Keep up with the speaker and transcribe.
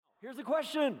Here's the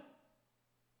question.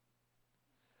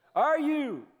 Are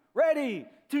you ready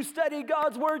to study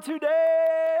God's Word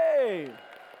today?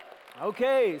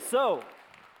 Okay, so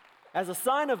as a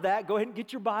sign of that, go ahead and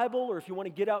get your Bible, or if you want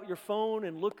to get out your phone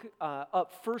and look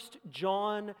up 1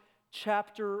 John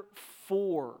chapter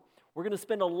 4. We're going to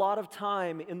spend a lot of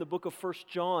time in the book of 1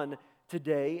 John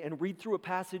today and read through a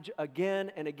passage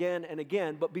again and again and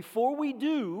again. But before we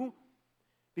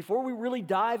really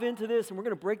dive into this, and we're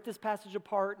going to break this passage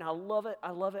apart, and I love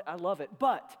it.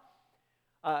 But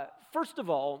first of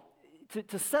all,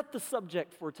 to set the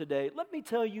subject for today, let me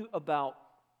tell you about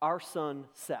our son,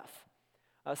 Seth.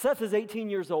 Seth is 18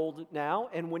 years old now,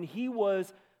 and when he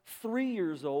was 3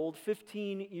 years old,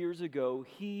 15 years ago,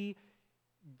 he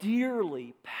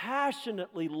dearly,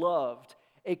 passionately loved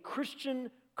a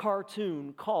Christian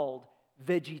cartoon called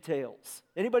VeggieTales.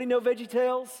 Anybody know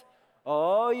VeggieTales?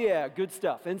 Oh yeah, good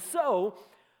stuff. And so,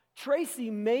 Tracy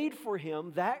made for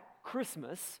him that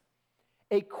Christmas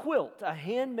a quilt, a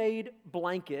handmade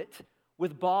blanket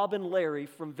with Bob and Larry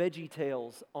from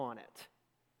VeggieTales on it.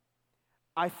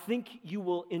 I think you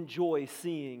will enjoy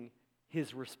seeing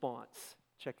his response.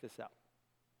 Check this out.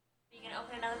 Are you going to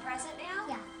open another present now?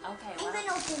 Yeah. Okay, I'm going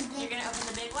to open this. You're going to open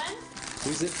the big one?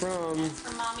 Who's it from? It's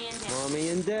from Mommy and Daddy. Mommy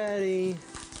and Daddy.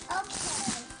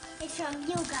 Okay. It's from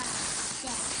you guys.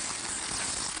 Yeah.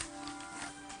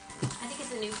 I think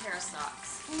it's a new pair of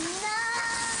socks.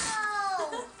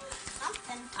 No!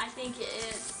 Something. I think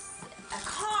it's a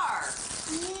car.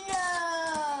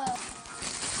 No!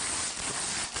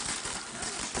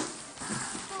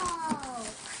 Oh,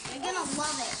 you're going to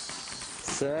love it.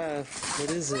 Seth, what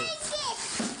is it?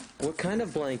 Blanket! What kind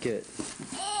of blanket?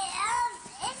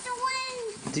 It's the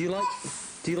one...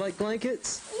 Do you like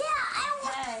blankets? Yeah, I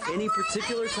want... Any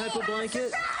particular type of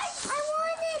blanket? I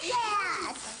wanted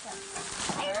that!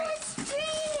 I was dreaming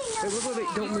of Wait,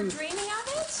 that. don't You were move. dreaming of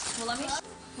it? Well, let me...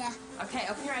 Yeah. Okay,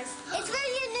 open your eyes. It's for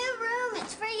your new room.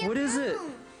 It's for your What is it?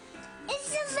 room. It's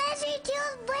the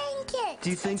VeggieTales blanket. Do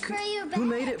you think, It's for your who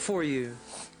bed. made it for you?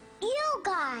 You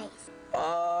guys.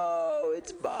 Oh,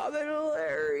 it's Bob and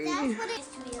Larry. That's what it's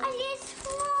for. I just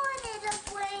wanted a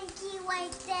blankie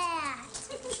like that.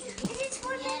 I just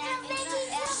wanted a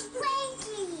VeggieTales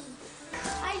blankie.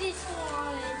 I just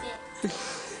wanted it.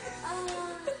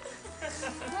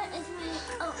 What is my...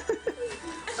 Oh.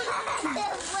 The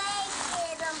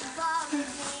blanket of Bob and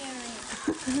Larry.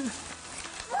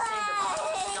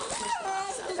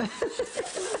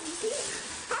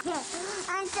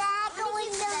 I'm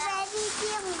tackling the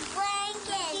VeggieTales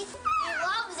blanket. He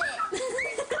loves it.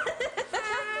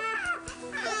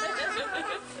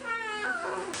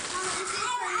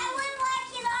 I would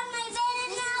like it on my bed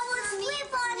and I would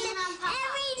sleep on it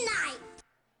every night.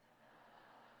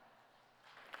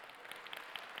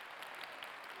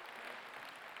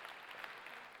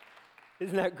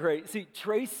 Isn't that great? See,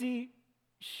 Tracy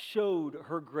showed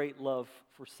her great love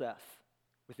for Seth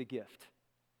with a gift.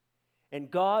 And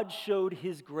God showed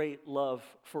his great love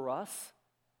for us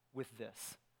with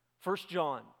this. 1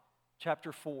 John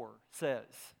chapter 4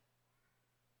 says,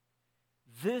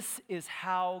 "This is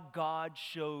how God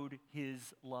showed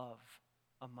his love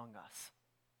among us.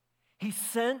 He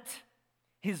sent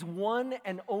his one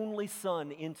and only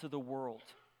Son into the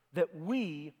world that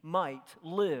we might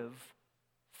live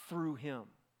through him.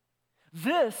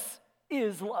 This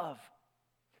is love.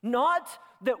 Not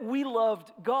that we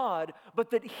loved God,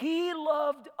 but that he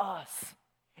loved us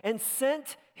and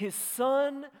sent his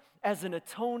Son as an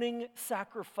atoning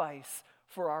sacrifice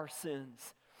for our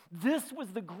sins." This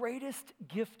was the greatest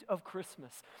gift of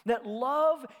Christmas, that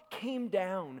love came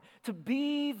down to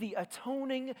be the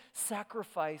atoning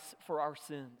sacrifice for our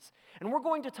sins. And we're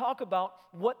going to talk about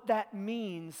what that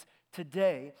means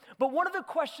today. But one of the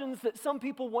questions that some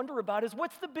people wonder about is,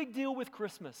 what's the big deal with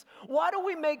Christmas? Why do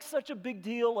we make such a big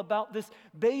deal about this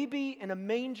baby in a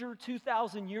manger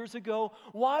 2,000 years ago?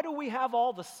 Why do we have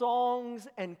all the songs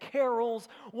and carols?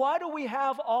 Why do we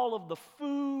have all of the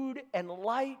food and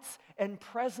lights and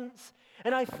presents?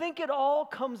 And I think it all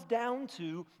comes down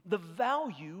to the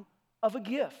value of a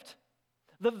gift.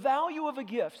 The value of a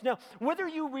gift. Now, whether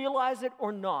you realize it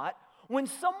or not, when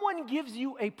someone gives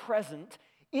you a present,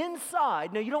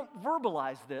 inside, now you don't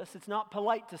verbalize this, it's not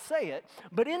polite to say it,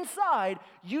 but inside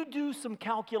you do some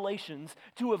calculations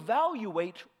to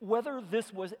evaluate whether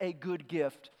this was a good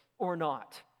gift or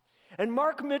not. And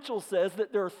Mark Mitchell says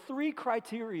that there are three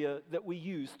criteria that we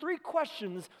use, three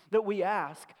questions that we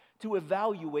ask to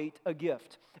evaluate a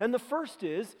gift. And the first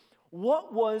is,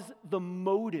 what was the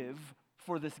motive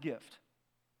for this gift?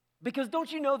 Because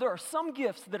don't you know there are some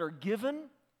gifts that are given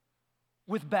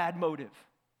with bad motive?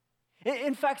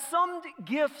 In fact, some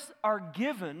gifts are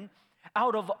given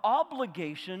out of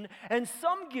obligation, and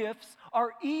some gifts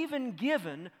are even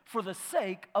given for the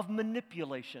sake of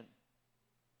manipulation.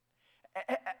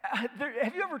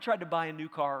 Have you ever tried to buy a new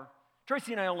car?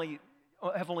 Tracy and I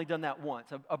have only done that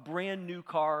once, a brand new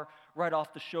car right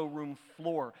off the showroom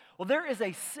floor. Well, there is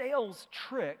a sales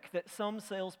trick that some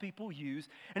salespeople use,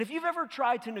 and if you've ever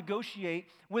tried to negotiate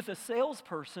with a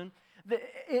salesperson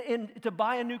to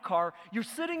buy a new car, you're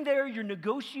sitting there, you're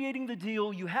negotiating the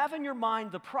deal, you have in your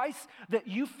mind the price that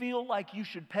you feel like you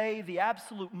should pay, the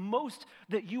absolute most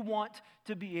that you want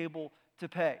to be able to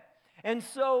pay. And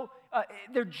so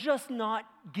they're just not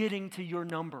getting to your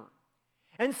number.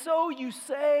 And so you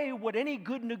say what any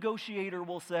good negotiator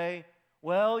will say,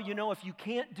 well, if you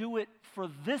can't do it for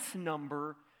this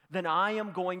number, then I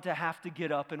am going to have to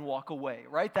get up and walk away,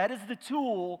 right? That is the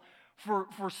tool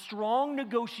for strong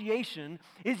negotiation,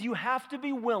 is you have to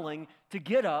be willing to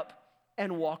get up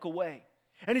and walk away.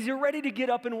 And as you're ready to get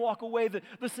up and walk away,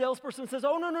 the salesperson says,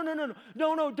 oh,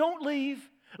 no, don't leave.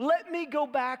 Let me go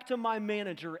back to my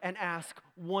manager and ask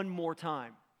one more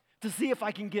time to see if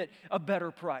I can get a better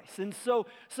price. And so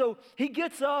he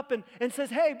gets up and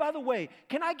says, hey, by the way,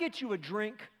 can I get you a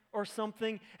drink or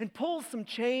something? And pulls some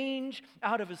change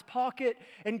out of his pocket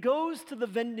and goes to the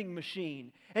vending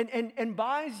machine and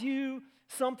buys you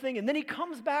something. And then he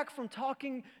comes back from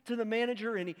talking to the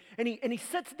manager and he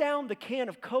sets down the can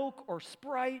of Coke or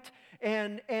Sprite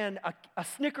and a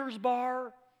Snickers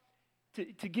bar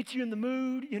to get you in the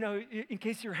mood, in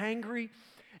case you're hangry.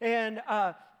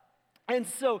 And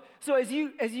so as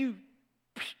you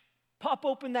pop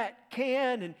open that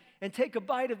can and take a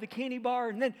bite of the candy bar,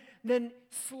 and then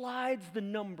slides the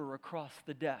number across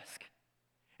the desk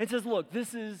and says, look,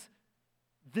 this is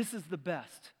the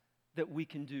best that we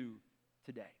can do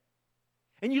today.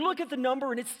 And you look at the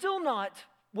number, and it's still not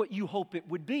what you hope it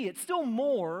would be. It's still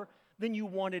more than you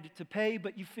wanted to pay,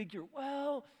 but you figure,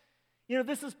 well,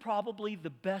 this is probably the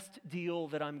best deal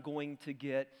that I'm going to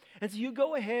get. And so you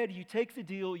go ahead, you take the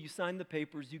deal, you sign the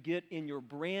papers, you get in your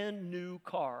brand new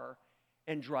car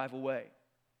and drive away.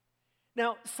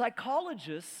 Now,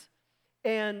 psychologists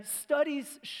and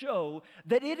studies show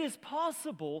that it is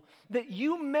possible that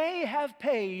you may have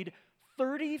paid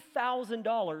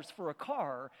 $30,000 for a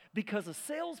car because a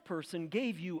salesperson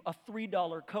gave you a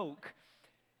 $3 Coke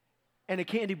and a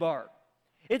candy bar.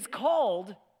 It's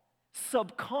called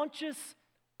subconscious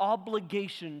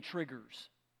obligation triggers.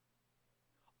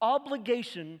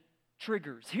 Obligation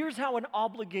triggers. Here's how an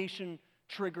obligation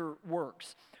trigger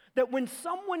works. That when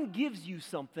someone gives you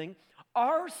something,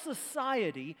 our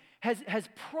society has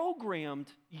programmed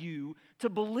you to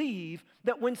believe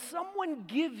that when someone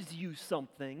gives you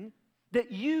something,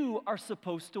 that you are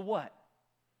supposed to what?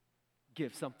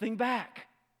 Give something back.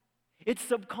 It's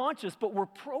subconscious, but we're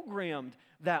programmed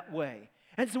that way.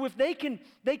 And so if they can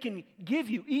give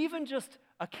you even just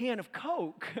a can of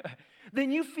Coke,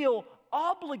 then you feel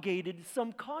obligated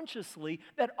subconsciously,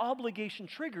 that obligation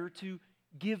trigger, to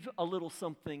give a little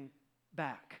something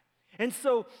back. And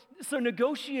so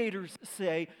negotiators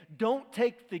say, don't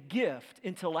take the gift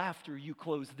until after you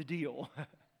close the deal.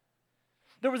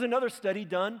 There was another study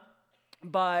done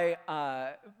by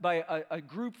a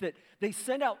group that they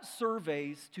sent out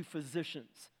surveys to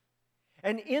physicians.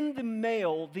 And in the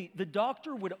mail, the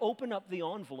doctor would open up the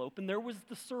envelope, and there was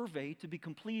the survey to be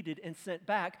completed and sent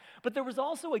back. But there was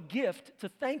also a gift to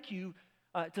thank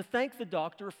the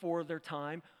doctor for their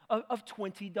time of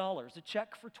 $20, a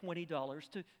check for $20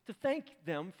 to thank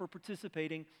them for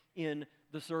participating in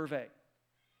the survey.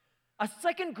 A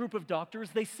second group of doctors,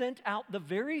 they sent out the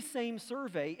very same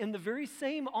survey in the very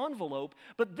same envelope,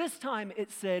 but this time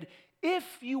it said, if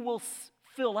you will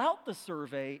fill out the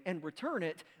survey and return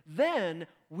it, then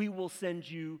we will send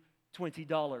you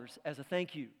 $20 as a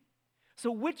thank you. So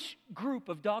which group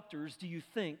of doctors do you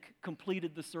think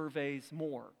completed the surveys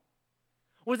more?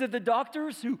 Was it the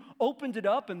doctors who opened it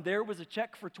up and there was a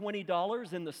check for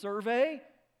 $20 in the survey?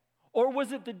 Or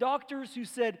was it the doctors who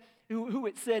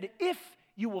it said, if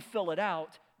you will fill it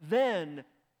out, then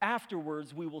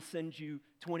afterwards we will send you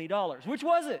 $20? Which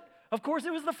was it? Of course,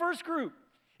 it was the first group.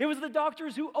 It was the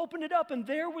doctors who opened it up, and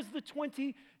there was the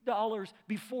 $20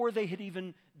 before they had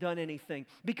even done anything.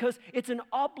 Because it's an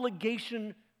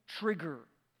obligation trigger.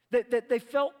 That they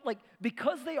felt like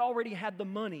because they already had the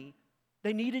money,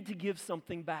 they needed to give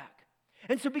something back.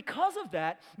 And so because of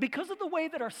that, because of the way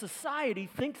that our society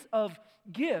thinks of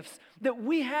gifts, that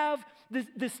we have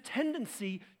this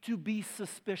tendency to be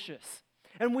suspicious.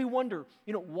 And we wonder,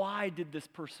 why did this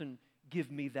person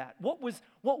give me that? What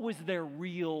was their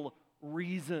real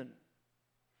reason?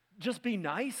 Just be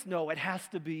nice? No, it has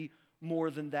to be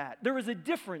more than that. There is a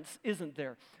difference, isn't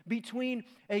there, between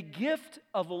a gift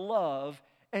of love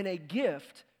and a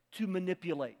gift to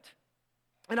manipulate.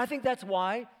 And I think that's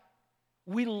why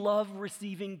we love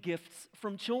receiving gifts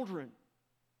from children.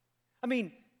 I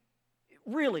mean,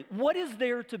 really, what is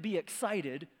there to be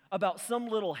excited about some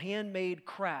little handmade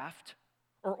craft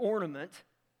or ornament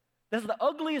that's the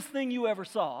ugliest thing you ever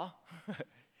saw,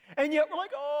 and yet we're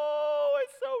like, oh,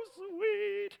 it's so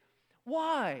sweet.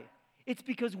 Why? It's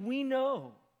because we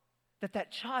know that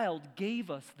that child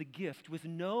gave us the gift with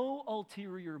no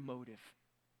ulterior motive.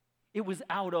 It was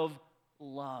out of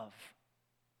love.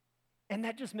 And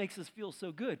that just makes us feel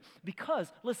so good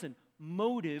because, listen,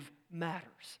 motive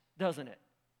matters, doesn't it?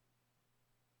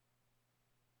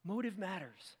 Motive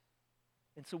matters.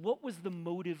 And so what was the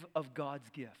motive of God's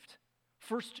gift?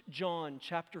 1 John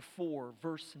chapter 4,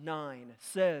 verse 9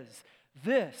 says,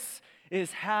 this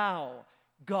is how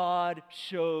God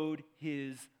showed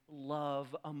his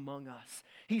love among us.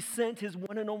 He sent his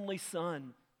one and only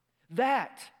Son,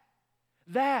 that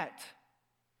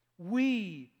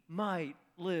we might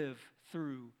live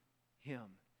through him.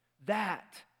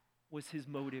 That was his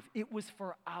motive. It was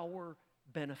for our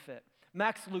benefit.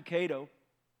 Max Lucado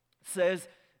says,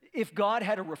 if God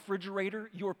had a refrigerator,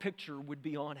 your picture would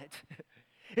be on it.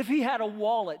 If he had a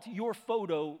wallet, your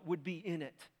photo would be in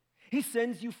it. He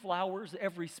sends you flowers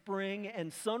every spring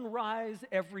and sunrise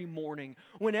every morning.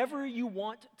 Whenever you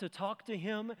want to talk to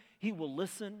him, he will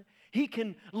listen. He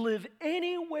can live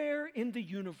anywhere in the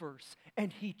universe,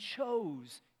 and he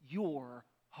chose your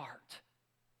heart.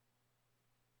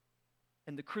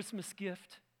 And the Christmas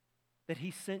gift that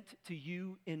he sent to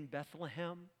you in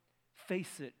Bethlehem,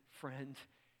 face it, friend,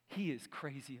 he is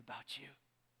crazy about you.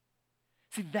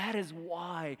 See, that is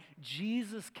why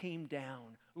Jesus came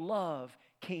down. Love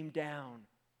came down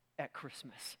at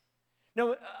Christmas.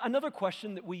 Now, another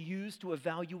question that we use to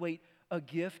evaluate a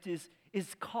gift is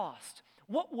cost.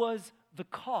 What was the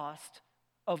cost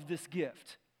of this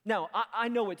gift? Now, I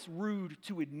know it's rude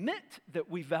to admit that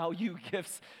we value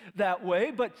gifts that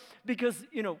way, but because,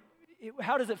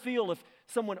 how does it feel if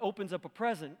someone opens up a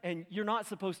present and you're not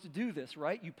supposed to do this,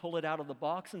 right? You pull it out of the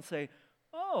box and say,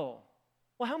 oh,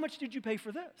 well, how much did you pay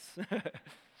for this?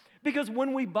 Because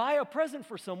when we buy a present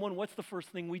for someone, what's the first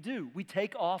thing we do? We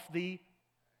take off the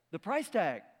price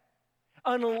tag.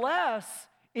 Unless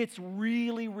it's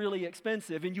really, really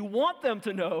expensive and you want them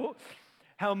to know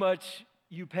how much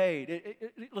you paid.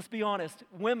 Let's be honest,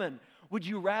 women, would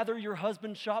you rather your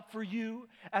husband shop for you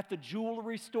at the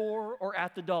jewelry store or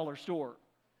at the dollar store?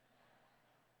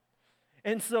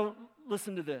 And so,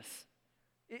 listen to this.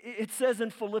 It says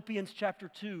in Philippians chapter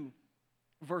 2,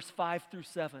 verse 5 through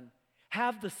 7,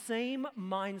 have the same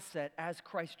mindset as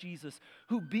Christ Jesus,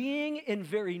 who being in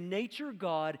very nature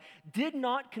God, did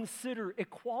not consider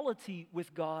equality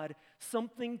with God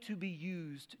something to be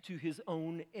used to his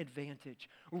own advantage.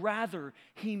 Rather,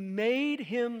 he made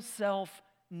himself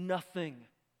nothing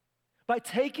by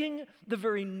taking the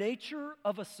very nature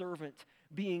of a servant,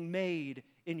 being made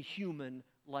in human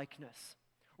likeness.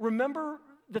 Remember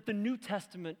that the New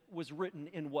Testament was written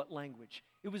in what language?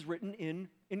 It was written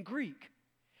in Greek.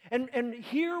 And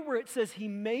here where it says he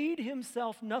made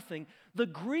himself nothing, the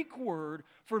Greek word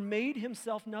for made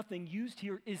himself nothing used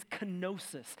here is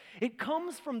kenosis. It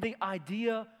comes from the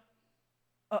idea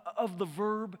of the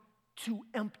verb to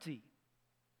empty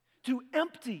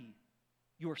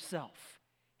yourself.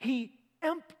 He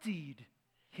emptied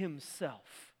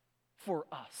himself for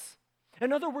us.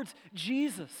 In other words,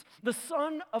 Jesus, the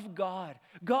Son of God,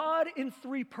 God in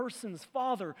three persons,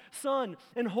 Father, Son,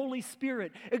 and Holy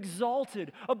Spirit,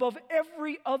 exalted above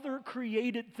every other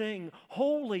created thing,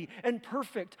 holy and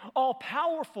perfect,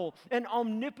 all-powerful and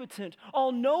omnipotent,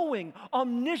 all-knowing,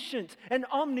 omniscient and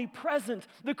omnipresent,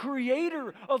 the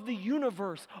creator of the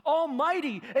universe,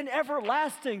 almighty and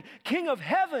everlasting, King of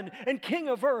heaven and King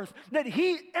of earth, that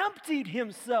he emptied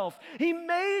himself. He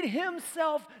made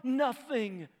himself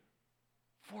nothing.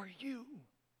 For you.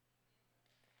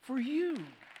 For you.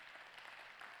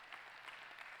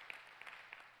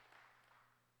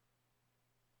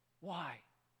 Why?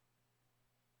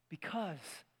 Because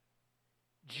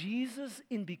Jesus,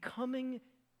 in becoming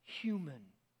human,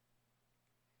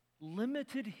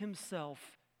 limited himself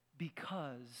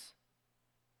because,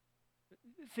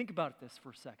 think about this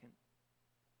for a second.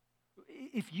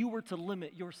 If you were to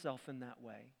limit yourself in that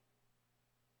way,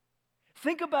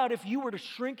 think about if you were to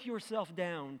shrink yourself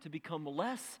down to become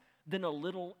less than a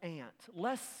little ant,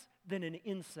 less than an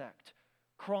insect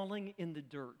crawling in the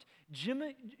dirt.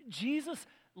 Jesus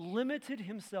limited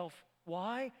himself.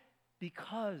 Why?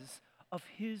 Because of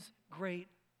his great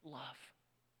love.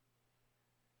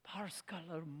 Parce que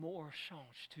l'amour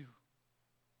change tout.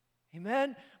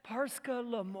 Amen? Parska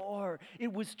lamor.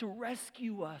 It was to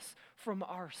rescue us from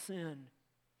our sin.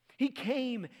 He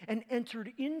came and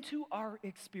entered into our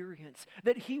experience,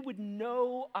 that he would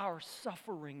know our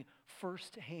suffering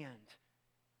firsthand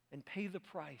and pay the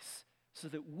price so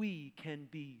that we can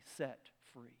be set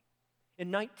free.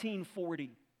 In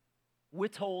 1940,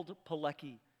 Witold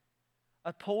Pilecki,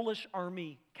 a Polish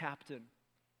army captain,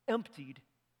 emptied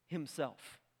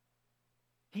himself.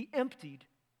 He emptied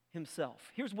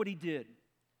himself. Here's what he did.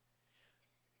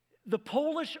 The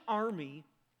Polish army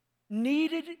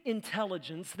needed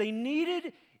intelligence. They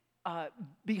needed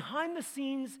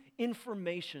behind-the-scenes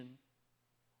information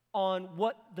on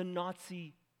what the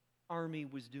Nazi army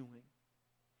was doing.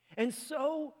 And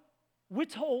so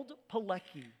Witold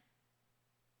Pilecki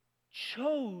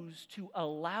chose to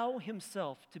allow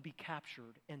himself to be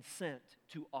captured and sent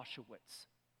to Auschwitz.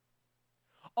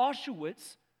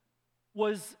 Auschwitz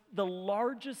was the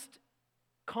largest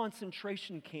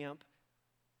concentration camp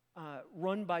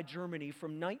run by Germany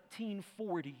from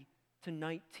 1940 to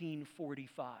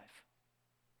 1945.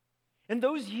 In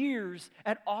those years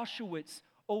at Auschwitz,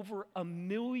 over 1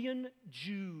 million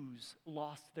Jews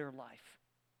lost their life.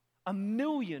 1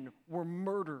 million were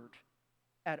murdered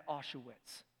at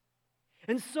Auschwitz.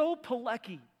 And so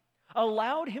Pilecki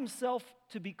allowed himself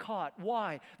to be caught.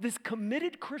 Why? This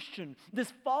committed Christian,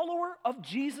 this follower of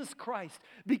Jesus Christ,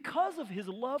 because of his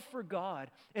love for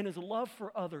God and his love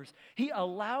for others, he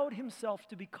allowed himself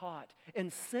to be caught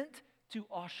and sent to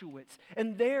Auschwitz.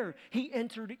 And there he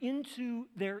entered into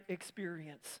their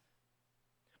experience.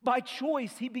 By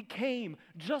choice, he became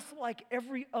just like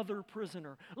every other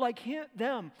prisoner. Like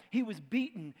them, he was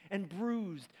beaten and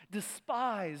bruised,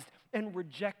 despised and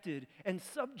rejected, and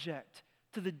subject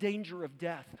to the danger of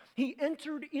death. He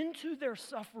entered into their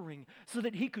suffering so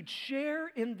that he could share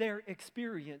in their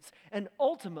experience and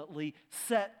ultimately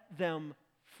set them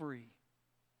free.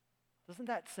 Doesn't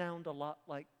that sound a lot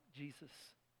like Jesus?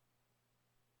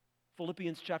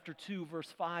 Philippians chapter 2,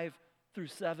 verse 5 through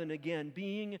 7 again.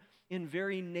 Being in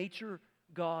very nature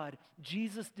God,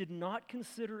 Jesus did not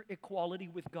consider equality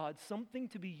with God something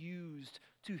to be used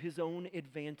to his own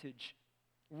advantage.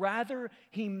 Rather,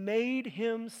 he made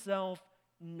himself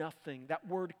nothing. That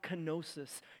word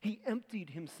kenosis. He emptied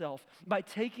himself by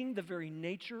taking the very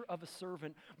nature of a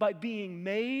servant, by being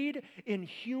made in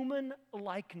human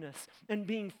likeness and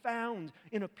being found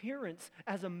in appearance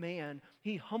as a man.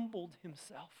 He humbled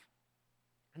himself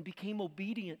and became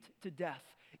obedient to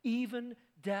death, even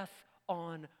death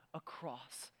on a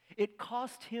cross. It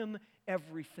cost him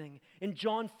everything. In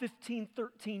John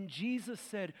 15:13, Jesus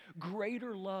said,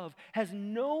 "Greater love has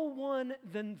no one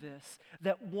than this,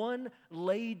 that one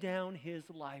lay down his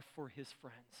life for his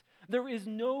friends." There is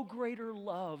no greater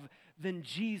love than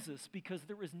Jesus, because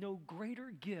there is no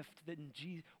greater gift than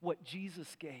what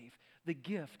Jesus gave, the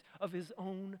gift of his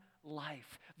own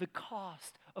life, the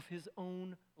cost of his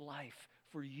own life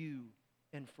for you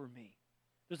and for me.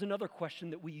 There's another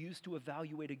question that we use to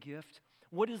evaluate a gift.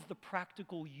 What is the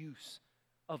practical use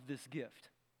of this gift?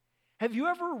 Have you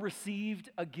ever received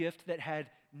a gift that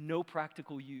had no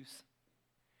practical use?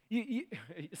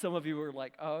 Some of you were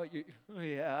like, oh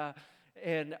yeah.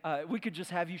 And we could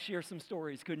just have you share some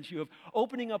stories, couldn't you, of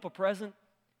opening up a present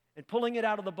and pulling it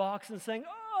out of the box and saying,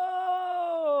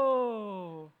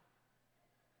 oh,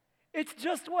 it's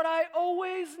just what I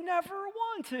always never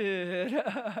wanted.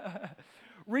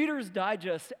 Reader's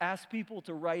Digest asked people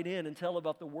to write in and tell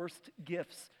about the worst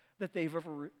gifts that they've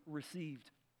ever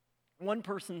received. One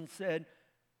person said,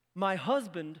 "My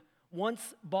husband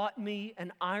once bought me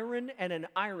an iron and an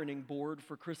ironing board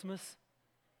for Christmas."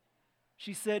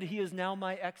 She said, "He is now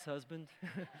my ex-husband."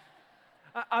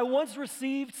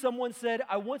 Someone said,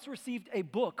 "I once received a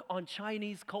book on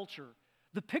Chinese culture.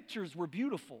 The pictures were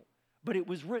beautiful, but it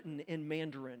was written in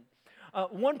Mandarin."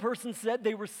 One person said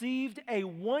they received a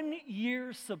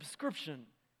 1-year subscription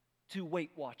to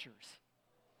Weight Watchers.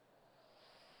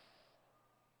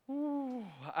 Ooh,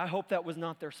 I hope that was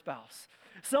not their spouse.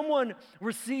 Someone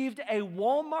received a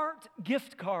Walmart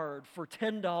gift card for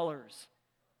 $10.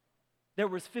 There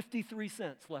was 53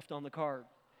 cents left on the card.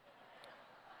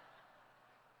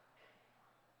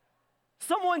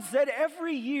 Someone said,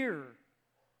 "Every year,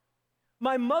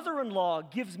 my mother-in-law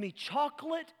gives me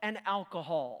chocolate and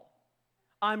alcohol.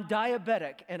 I'm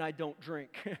diabetic and I don't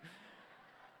drink."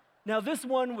 Now, this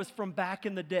one was from back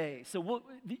in the day, so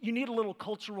you need a little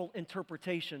cultural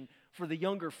interpretation for the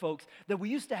younger folks, that we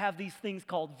used to have these things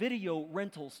called video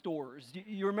rental stores.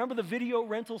 You remember the video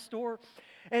rental store?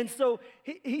 And so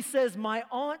he says, "My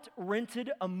aunt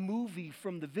rented a movie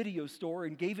from the video store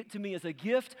and gave it to me as a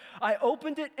gift. I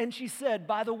opened it and she said,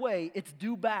 'By the way, it's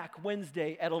due back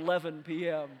Wednesday at 11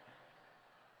 p.m.'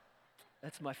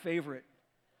 That's my favorite.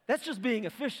 That's just being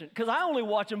efficient, because I only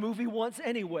watch a movie once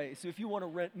anyway, so if you want to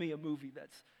rent me a movie,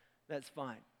 that's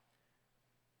fine.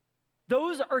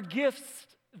 Those are gifts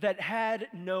that had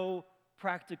no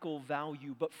practical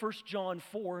value, but 1 John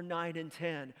 4, 9, and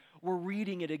 10, we're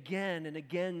reading it again and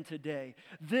again today.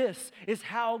 This is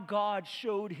how God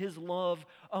showed his love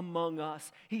among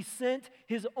us. He sent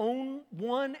his own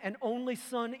one and only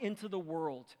Son into the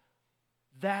world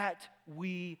that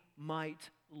we might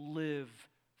live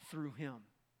through him.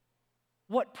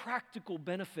 What practical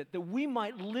benefit that we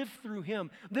might live through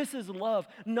him. This is love.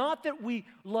 Not that we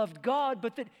loved God,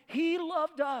 but that he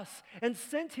loved us and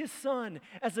sent his Son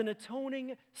as an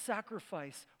atoning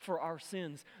sacrifice for our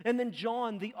sins. And then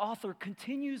John, the author,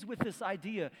 continues with this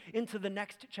idea into the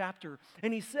next chapter.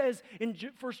 And he says in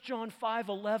 1 John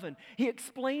 5:11, he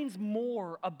explains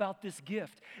more about this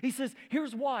gift. He says,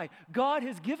 here's why. God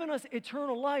has given us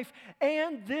eternal life,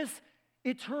 and this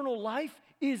eternal life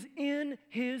is in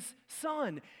his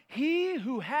Son. He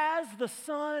who has the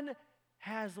Son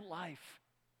has life,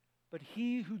 but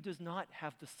he who does not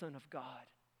have the Son of God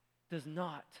does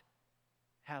not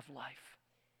have life.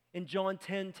 In John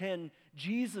 10:10,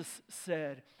 Jesus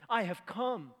said, I have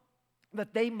come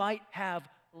that they might have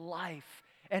life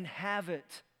and have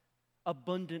it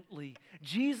abundantly.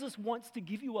 Jesus wants to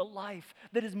give you a life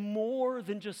that is more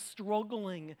than just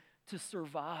struggling to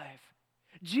survive.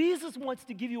 Jesus wants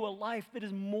to give you a life that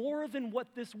is more than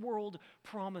what this world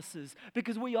promises,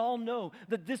 because we all know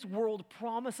that this world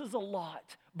promises a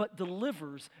lot but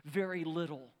delivers very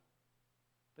little.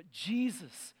 But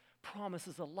Jesus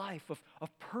promises a life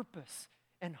of purpose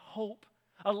and hope,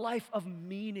 a life of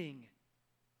meaning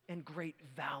and great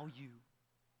value.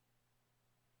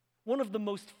 One of the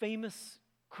most famous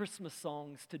Christmas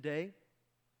songs today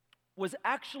was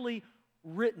actually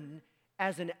written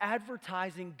as an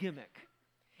advertising gimmick.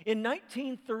 In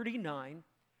 1939,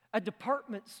 a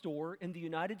department store in the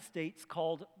United States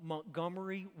called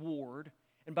Montgomery Ward,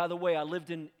 and by the way, I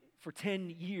lived for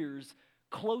 10 years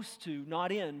close to,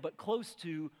 not in, but close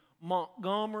to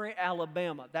Montgomery,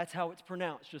 Alabama. That's how it's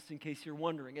pronounced, just in case you're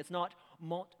wondering. It's not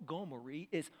Montgomery,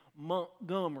 it's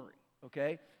Montgomery,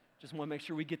 okay? Just want to make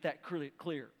sure we get that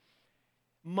clear.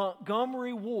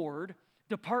 Montgomery Ward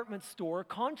department store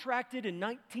contracted in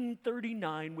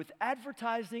 1939 with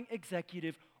advertising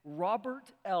executive Robert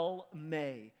L.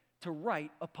 May to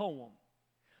write a poem.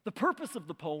 The purpose of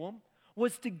the poem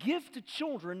was to give to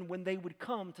children when they would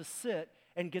come to sit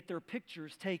and get their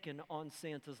pictures taken on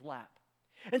Santa's lap.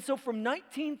 And so from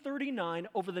 1939,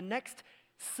 over the next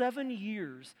 7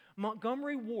 years,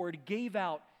 Montgomery Ward gave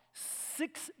out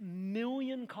 6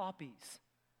 million copies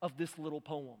of this little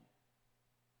poem.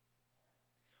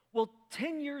 Well,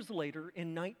 10 years later,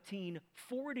 in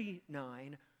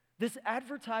 1949, this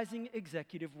advertising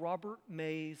executive, Robert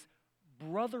May's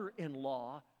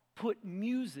brother-in-law, put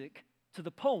music to the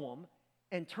poem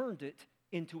and turned it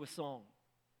into a song.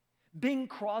 Bing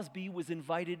Crosby was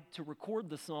invited to record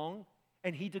the song,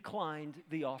 and he declined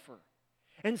the offer.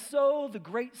 And so the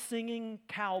great singing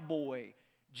cowboy,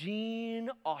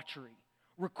 Gene Autry,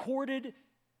 recorded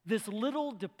this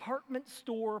little department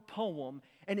store poem,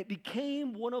 and it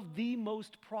became one of the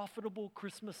most profitable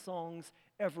Christmas songs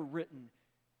ever written.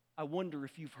 I wonder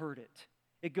if you've heard it.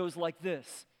 It goes like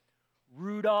this.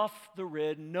 Rudolph the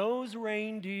red-nosed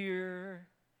reindeer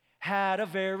had a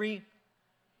very,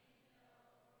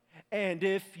 and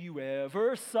if you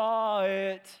ever saw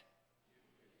it,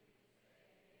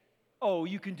 oh,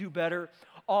 you can do better.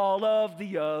 All of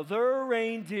the other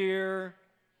reindeer.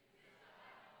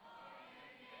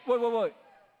 Wait.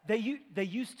 They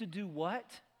used to do what?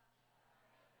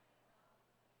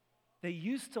 They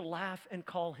used to laugh and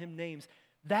call him names.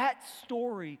 That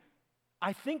story,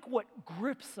 I think what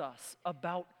grips us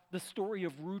about the story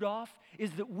of Rudolph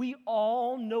is that we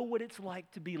all know what it's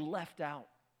like to be left out,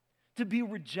 to be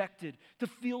rejected, to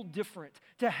feel different,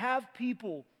 to have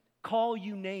people call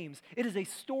you names. It is a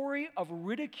story of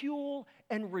ridicule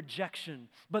and rejection.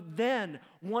 But then,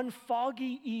 one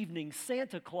foggy evening,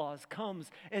 Santa Claus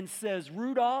comes and says,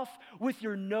 Rudolph, with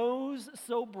your nose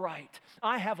so bright,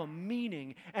 I have a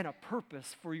meaning and a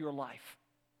purpose for your life.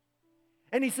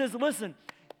 And he says, listen,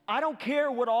 I don't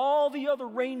care what all the other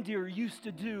reindeer used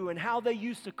to do and how they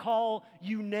used to call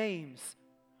you names,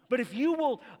 but if you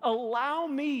will allow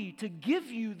me to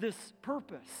give you this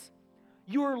purpose,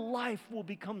 your life will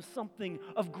become something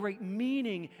of great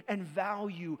meaning and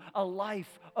value, a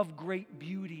life of great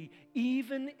beauty,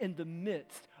 even in the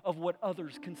midst of what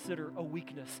others consider a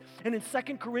weakness. And in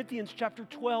 2 Corinthians chapter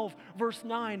 12, verse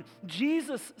 9,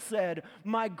 Jesus said,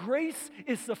 my grace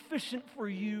is sufficient for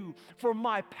you, for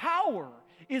my power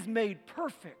is made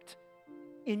perfect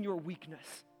in your weakness.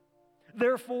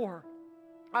 Therefore,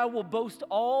 I will boast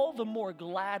all the more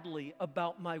gladly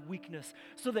about my weakness,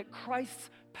 so that Christ's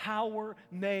power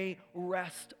may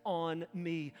rest on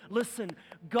me. Listen,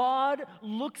 God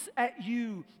looks at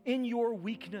you in your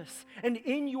weakness and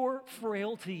in your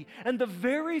frailty, and the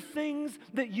very things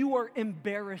that you are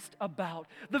embarrassed about,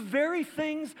 the very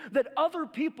things that other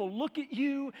people look at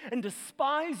you and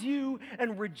despise you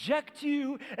and reject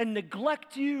you and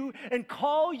neglect you and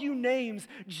call you names.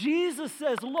 Jesus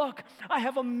says, look, I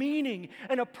have a meaning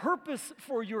and a purpose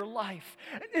for your life.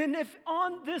 And if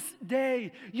on this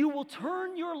day you will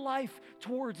turn your life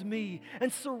towards me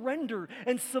and surrender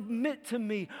and submit to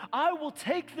me, I will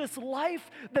take this life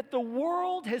that the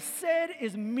world has said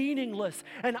is meaningless,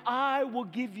 and I will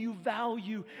give you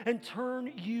value and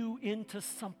turn you into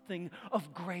something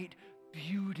of great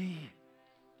beauty.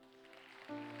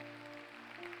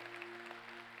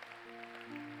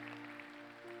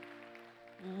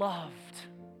 Loved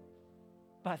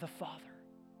by the Father.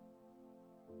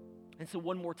 And so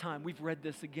one more time, we've read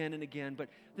this again and again, but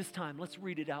this time let's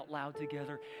read it out loud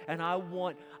together. And I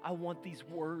want these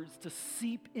words to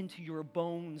seep into your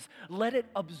bones. Let it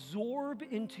absorb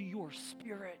into your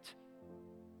spirit.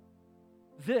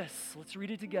 This, let's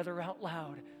read it together out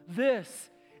loud.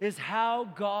 This is how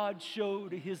God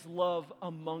showed his love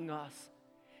among us.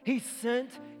 He sent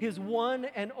his one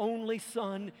and only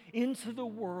Son into the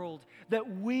world that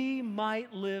we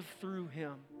might live through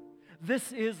him.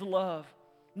 This is love.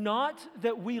 Not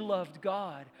that we loved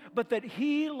God, but that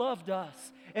he loved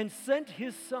us and sent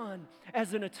his Son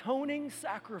as an atoning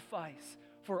sacrifice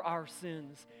for our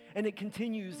sins. And it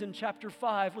continues in chapter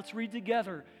 5. Let's read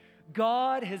together.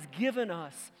 God has given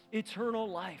us eternal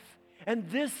life, and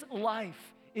this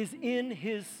life is in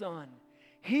his Son.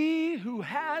 He who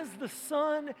has the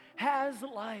Son has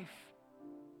life.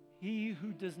 He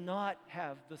who does not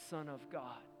have the Son of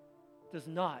God does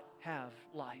not have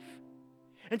life.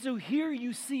 And so here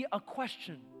you see a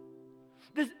question.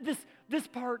 This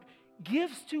part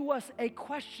gives to us a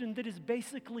question that is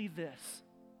basically this.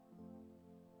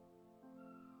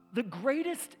 The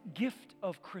greatest gift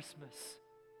of Christmas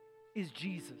is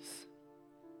Jesus.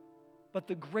 But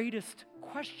the greatest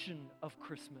question of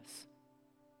Christmas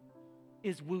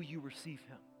is, will you receive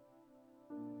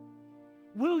him?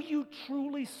 Will you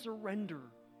truly surrender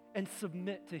and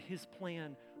submit to his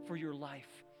plan for your life?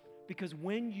 Because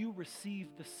when you receive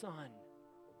the Son,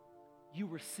 you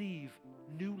receive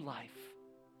new life,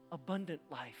 abundant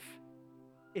life,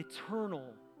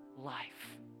 eternal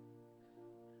life.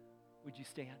 Would you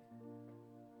stand?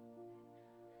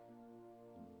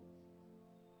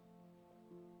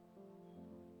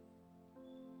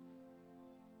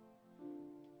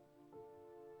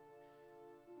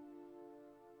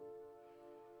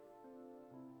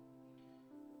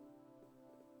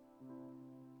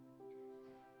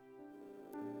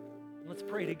 Let's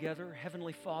pray together.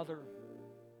 Heavenly Father,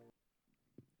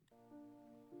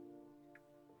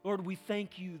 Lord, we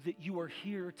thank you that you are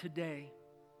here today,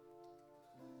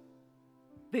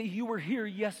 that you were here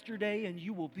yesterday and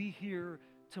you will be here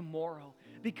tomorrow,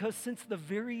 because since the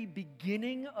very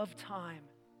beginning of time,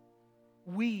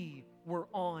 we were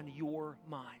on your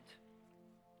mind,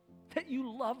 that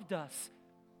you loved us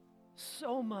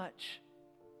so much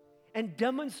and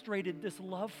demonstrated this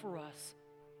love for us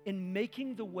in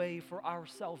making the way for our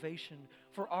salvation,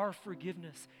 for our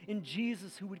forgiveness, in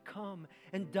Jesus who would come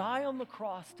and die on the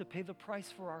cross to pay the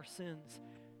price for our sins,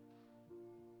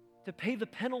 to pay the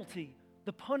penalty,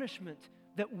 the punishment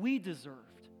that we deserved.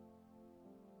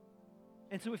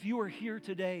 And so if you are here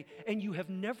today and you have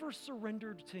never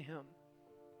surrendered to him,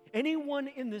 anyone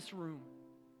in this room,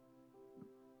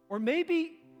 or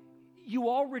maybe you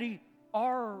already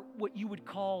are what you would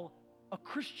call a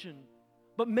Christian,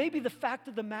 but maybe the fact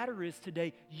of the matter is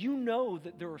today, you know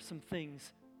that there are some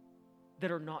things that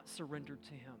are not surrendered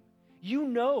to him. You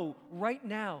know right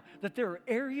now that there are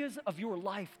areas of your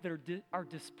life that are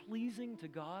displeasing to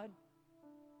God.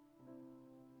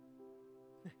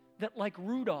 That like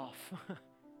Rudolph,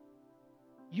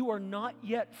 you are not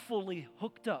yet fully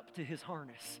hooked up to his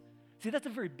harness. See, that's a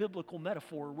very biblical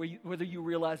metaphor, whether you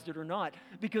realized it or not,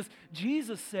 because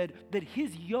Jesus said that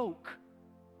his yoke,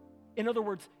 in other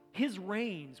words, his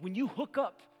reins, when you hook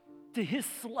up to his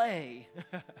sleigh,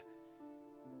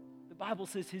 the Bible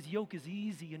says his yoke is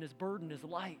easy and his burden is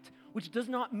light, which does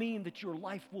not mean that your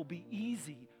life will be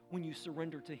easy when you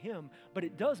surrender to him, but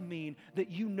it does mean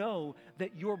that you know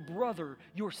that your brother,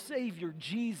 your Savior,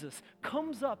 Jesus,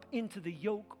 comes up into the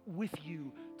yoke with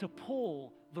you to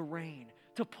pull the rein,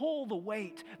 to pull the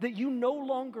weight, that you no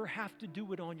longer have to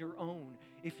do it on your own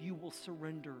if you will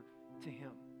surrender to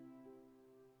him.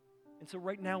 And so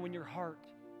right now in your heart,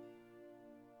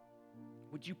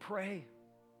 would you pray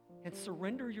and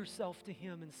surrender yourself to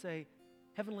Him and say,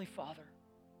 Heavenly Father,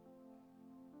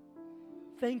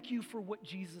 thank you for what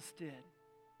Jesus did.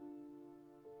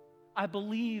 I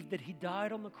believe that He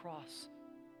died on the cross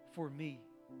for me.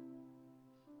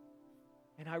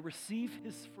 And I receive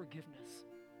His forgiveness.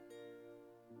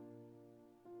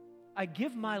 I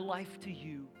give my life to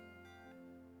you.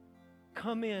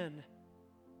 Come in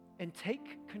and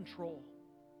take control.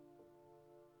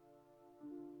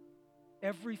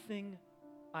 Everything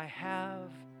I have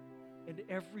and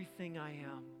everything I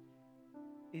am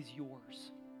is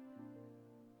yours.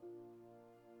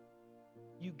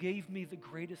 You gave me the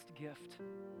greatest gift.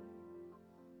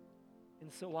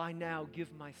 And so I now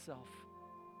give myself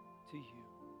to you.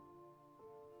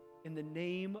 In the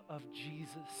name of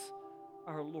Jesus,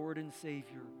 our Lord and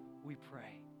Savior, we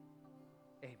pray.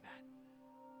 Amen.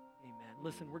 Amen.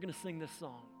 Listen, we're going to sing this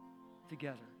song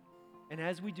together. And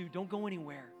as we do, don't go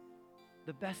anywhere.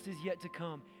 The best is yet to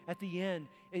come. At the end,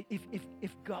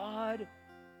 if God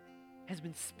has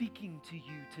been speaking to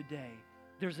you today,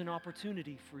 there's an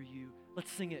opportunity for you.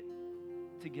 Let's sing it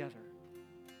together.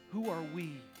 Who are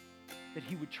we that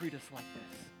He would treat us like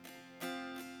this?